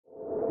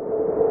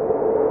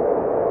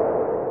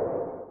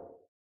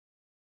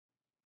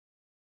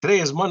Today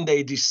is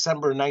Monday,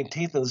 December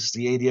 19th, and this is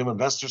the ADM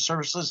Investor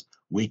Services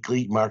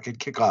Weekly Market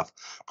Kickoff.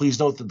 Please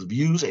note that the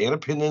views and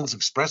opinions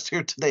expressed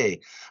here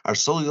today are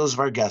solely those of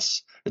our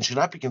guests and should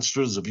not be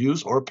construed as the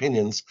views or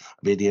opinions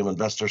of ADM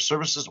Investor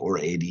Services or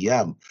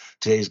ADM.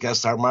 Today's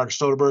guests are Mark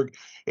Soderberg,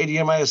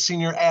 ADMIS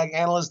Senior Ag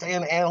Analyst,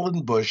 and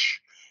Alan Bush,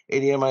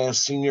 ADMIS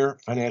Senior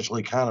Financial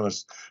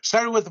Economist.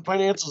 Starting with the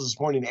financials this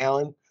morning,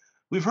 Alan,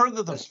 we've heard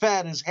that the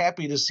Fed is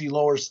happy to see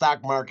lower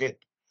stock market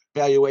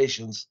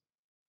valuations.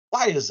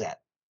 Why is that?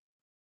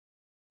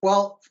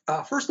 Well,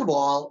 first of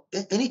all,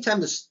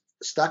 anytime the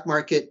stock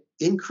market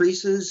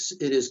increases,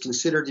 it is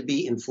considered to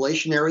be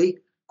inflationary.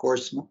 Of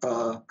course,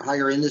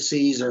 higher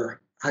indices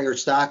or higher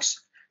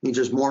stocks means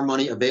there's more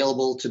money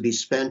available to be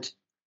spent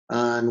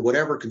on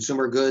whatever,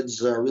 consumer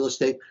goods, real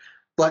estate.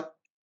 But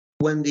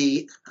when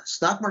the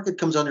stock market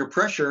comes under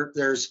pressure,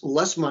 there's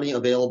less money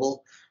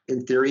available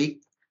in theory.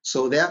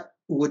 So that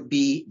would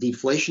be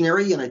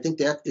deflationary. And I think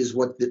that is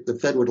what the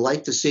Fed would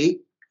like to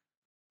see.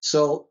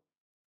 So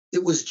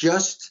it was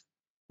just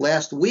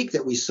last week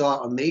that we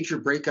saw a major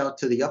breakout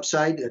to the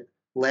upside that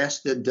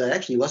lasted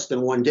actually less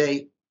than one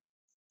day.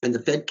 And the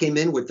Fed came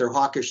in with their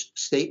hawkish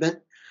statement,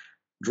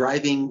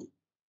 driving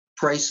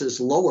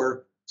prices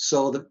lower.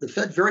 So the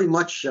Fed very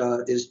much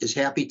is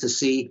happy to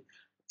see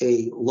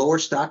a lower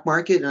stock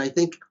market. And I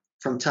think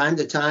from time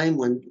to time,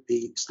 when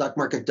the stock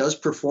market does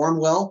perform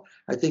well,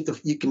 I think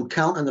you can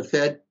count on the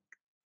Fed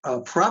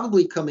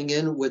probably coming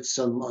in with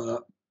some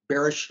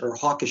bearish or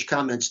hawkish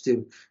comments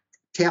to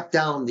tap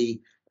down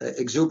the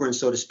exuberance,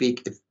 so to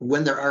speak,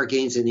 when there are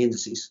gains in the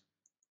indices.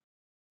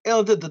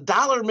 Alan, did the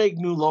dollar make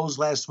new lows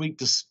last week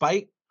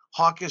despite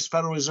hawkish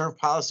Federal Reserve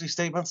policy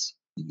statements?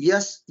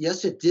 Yes,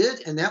 it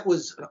did. And that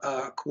was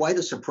quite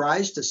a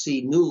surprise to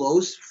see new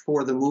lows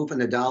for the move in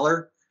the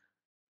dollar.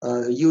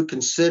 You would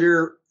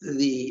consider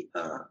the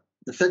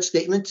Fed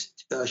statement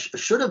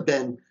should have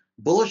been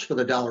bullish for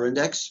the dollar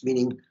index,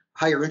 meaning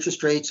higher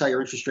interest rates.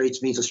 Higher interest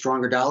rates means a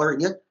stronger dollar.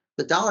 And yet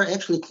the dollar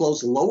actually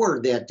closed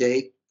lower that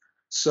day.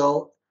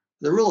 So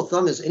the rule of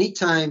thumb is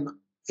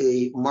anytime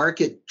a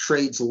market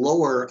trades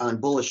lower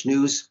on bullish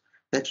news,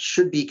 that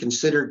should be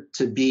considered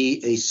to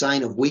be a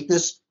sign of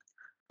weakness.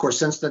 Of course,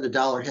 since then the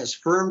dollar has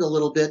firmed a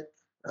little bit.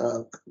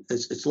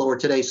 It's lower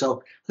today.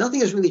 So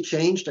nothing has really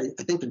changed.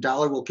 I think the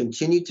dollar will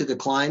continue to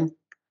decline.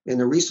 And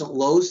the recent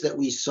lows that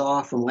we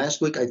saw from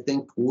last week, I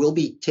think, will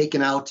be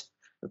taken out,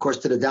 of course,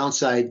 to the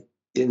downside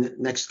in the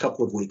next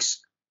couple of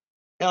weeks.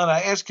 Alan,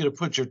 I ask you to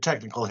put your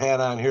technical hat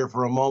on here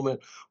for a moment.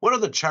 What are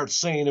the charts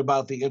saying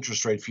about the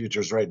interest rate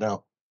futures right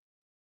now?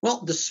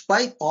 Well,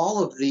 despite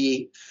all of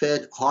the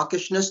Fed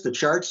hawkishness, the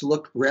charts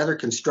look rather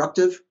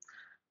constructive.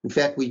 In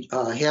fact, we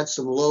had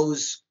some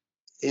lows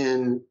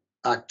in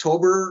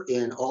October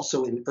and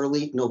also in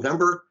early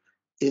November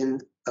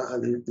in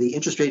the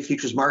interest rate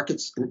futures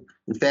markets.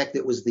 In fact,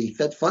 it was the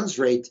Fed funds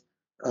rate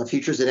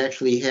futures that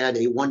actually had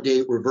a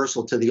one-day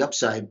reversal to the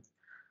upside.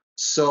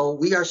 So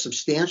we are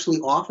substantially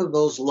off of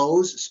those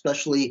lows,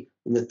 especially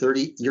in the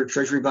 30-year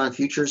Treasury bond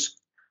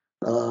futures.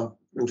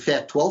 In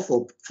fact,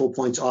 12 full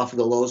points off of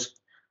the lows.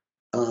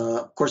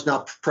 Of course,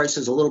 now price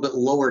is a little bit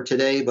lower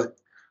today, but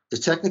the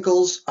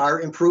technicals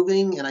are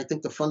improving, and I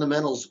think the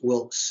fundamentals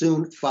will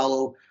soon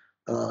follow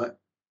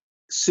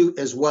suit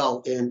as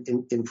well and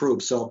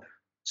improve. So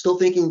still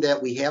thinking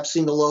that we have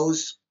seen the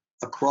lows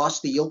across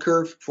the yield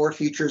curve for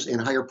futures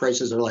and higher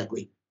prices are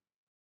likely.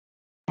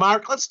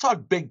 Mark, let's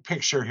talk big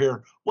picture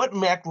here. What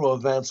macro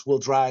events will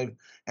drive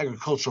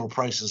agricultural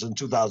prices in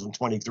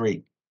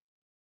 2023?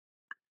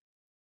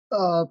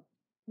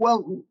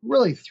 Well,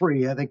 really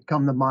three, I think,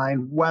 come to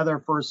mind.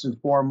 Weather, first and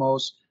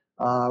foremost.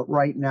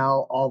 Right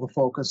now, all the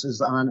focus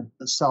is on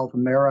South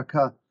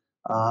America.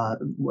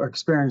 We're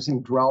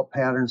experiencing drought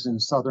patterns in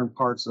southern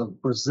parts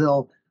of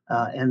Brazil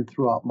and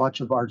throughout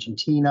much of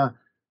Argentina.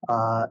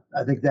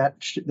 I think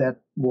that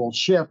will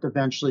shift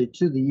eventually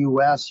to the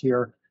U.S.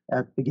 here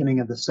at the beginning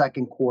of the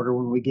second quarter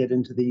when we get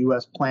into the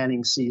U.S.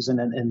 planting season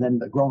and then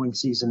the growing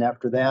season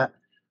after that.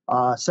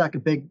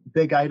 Second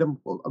big item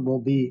will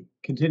be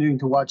continuing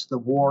to watch the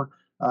war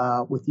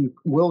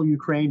will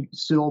Ukraine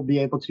still be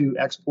able to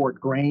export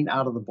grain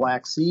out of the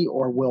Black Sea,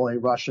 or will a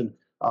Russian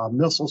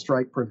missile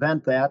strike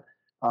prevent that?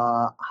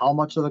 How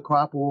much of the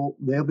crop will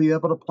they be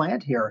able to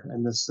plant here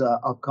in this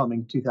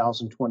upcoming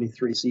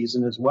 2023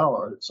 season as well?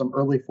 Or some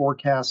early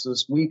forecasts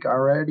this week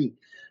already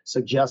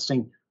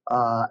suggesting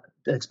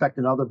expect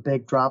another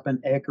big drop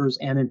in acres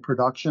and in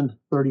production.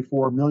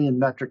 34 million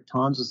metric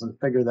tons is the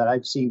figure that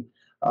I've seen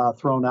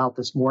thrown out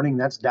this morning.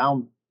 That's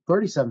down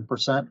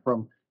 37%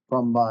 from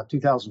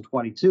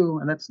 2022,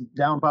 and that's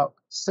down about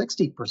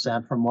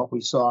 60% from what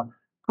we saw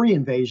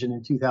pre-invasion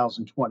in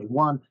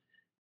 2021.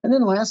 And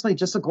then lastly,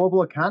 just the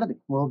global economy.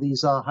 Will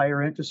these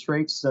higher interest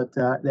rates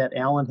that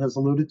Alan has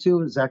alluded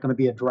to, is that going to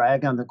be a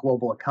drag on the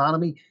global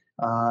economy?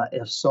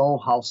 If so,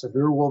 how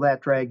severe will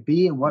that drag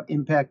be, and what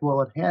impact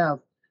will it have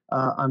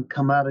on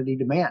commodity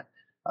demand?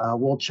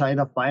 Will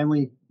China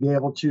finally be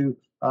able to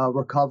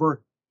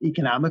recover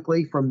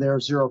economically from their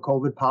zero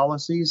COVID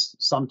policies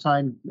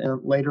sometime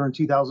later in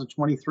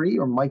 2023,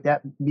 or might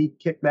that be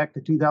kicked back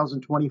to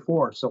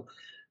 2024? So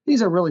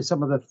these are really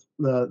some of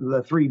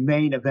the three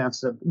main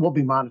events that we'll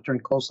be monitoring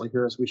closely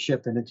here as we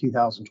shift into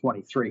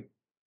 2023.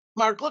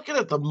 Mark, looking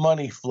at the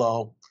money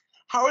flow,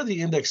 how are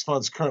the index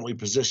funds currently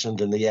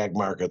positioned in the ag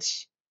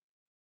markets?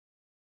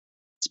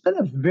 It's been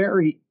a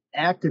very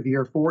active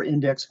year for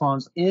index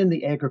funds in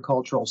the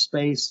agricultural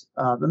space.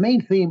 The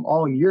main theme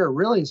all year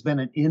really has been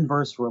an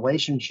inverse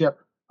relationship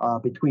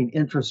between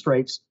interest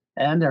rates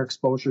and their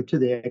exposure to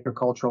the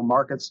agricultural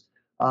markets.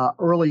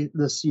 Early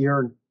this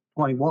year, in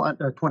 21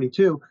 or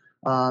 22,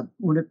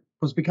 when it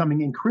was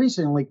becoming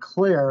increasingly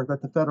clear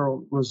that the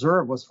Federal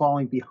Reserve was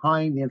falling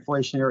behind the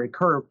inflationary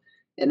curve,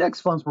 index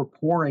funds were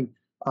pouring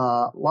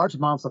large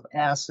amounts of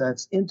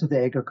assets into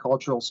the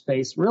agricultural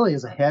space, really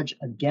as a hedge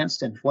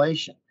against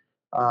inflation.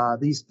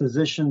 These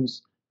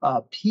positions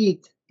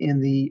peaked in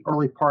the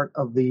early part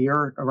of the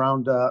year,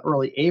 around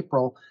early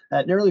April,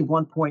 at nearly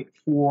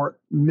 1.4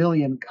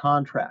 million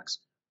contracts.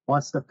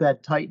 Once the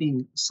Fed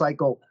tightening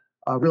cycle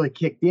really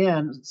kicked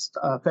in,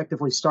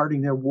 effectively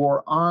starting their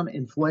war on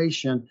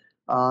inflation,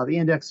 the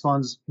index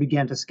funds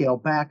began to scale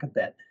back a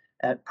bit.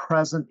 At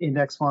present,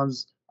 index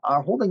funds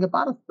are holding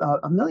about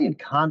a million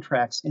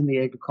contracts in the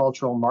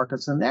agricultural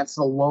markets, and that's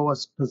the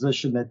lowest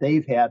position that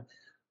they've had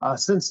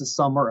since the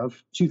summer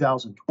of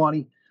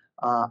 2020.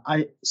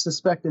 I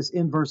suspect this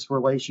inverse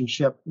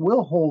relationship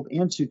will hold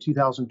into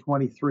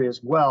 2023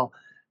 as well.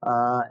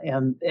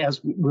 And as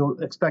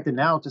we're expected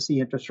now to see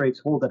interest rates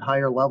hold at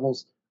higher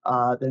levels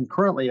than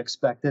currently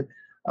expected.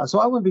 So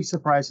I wouldn't be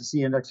surprised to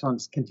see index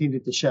funds continue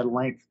to shed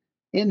length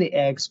in the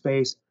ag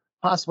space,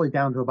 possibly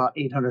down to about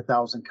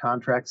 800,000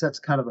 contracts. That's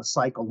kind of a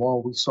cycle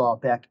low we saw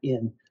back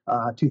in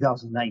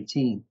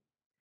 2019.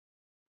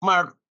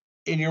 Mark,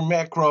 in your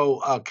macro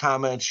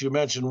comments, you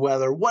mentioned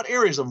weather. What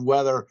areas of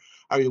weather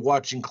are you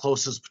watching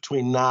closest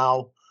between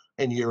now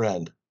and year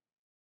end?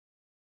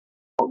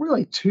 Well,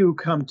 really, two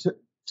come to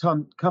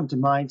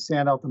mind,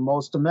 stand out the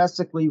most.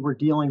 Domestically, we're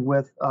dealing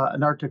with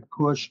an Arctic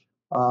push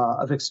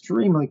of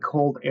extremely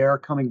cold air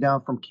coming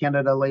down from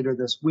Canada later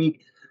this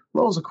week.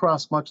 Lows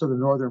across much of the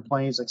northern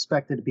plains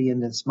expected to be in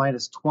this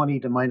minus 20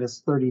 to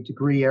minus 30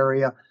 degree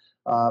area,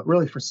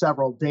 really for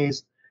several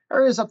days.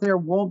 Areas up there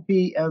won't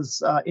be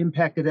as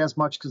impacted as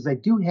much because they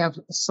do have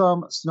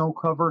some snow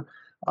cover.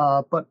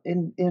 But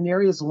in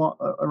areas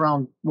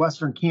around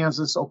western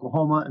Kansas,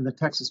 Oklahoma, and the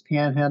Texas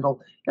Panhandle,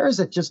 areas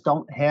that just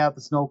don't have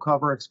the snow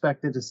cover,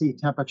 expected to see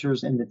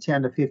temperatures in the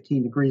 10 to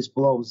 15 degrees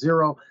below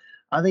zero.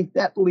 I think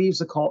that leaves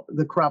the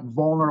crop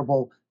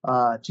vulnerable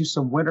to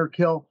some winter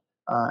kill.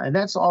 And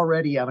that's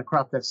already on a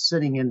crop that's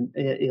sitting in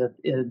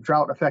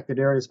drought-affected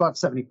areas, about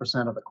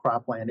 70% of the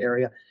cropland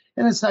area.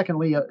 And then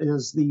secondly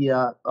is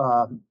the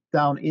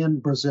down in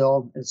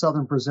Brazil, in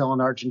southern Brazil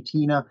and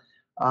Argentina.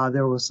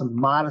 There was some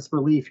modest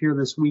relief here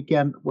this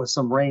weekend with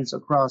some rains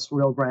across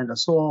Rio Grande do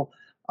Sul.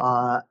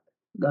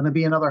 Going to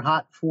be another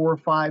hot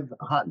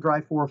and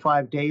dry 4 or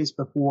 5 days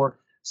before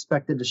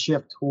expected to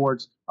shift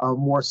towards a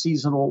more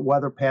seasonal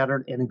weather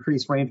pattern and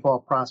increased rainfall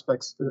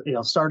prospects,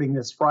 starting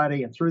this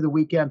Friday and through the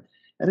weekend.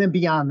 And then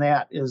beyond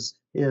that is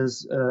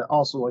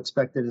also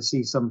expected to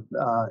see some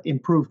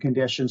improved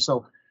conditions.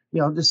 So,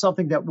 this is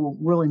something that we'll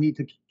really need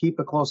to keep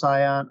a close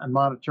eye on and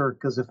monitor,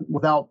 because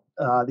without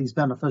these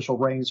beneficial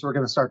rains, we're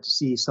going to start to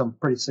see some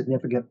pretty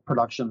significant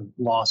production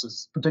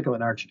losses, particularly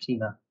in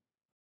Argentina.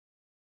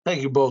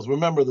 Thank you both.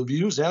 Remember, the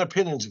views and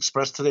opinions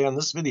expressed today on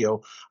this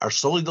video are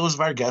solely those of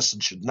our guests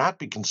and should not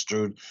be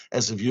construed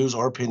as the views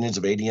or opinions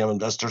of ADM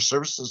Investor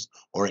Services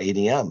or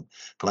ADM.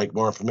 If you'd like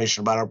more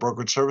information about our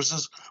brokerage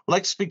services, would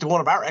like to speak to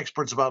one of our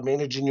experts about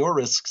managing your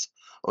risks,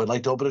 or would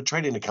like to open a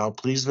trading account,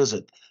 please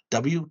visit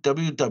www.admis.com.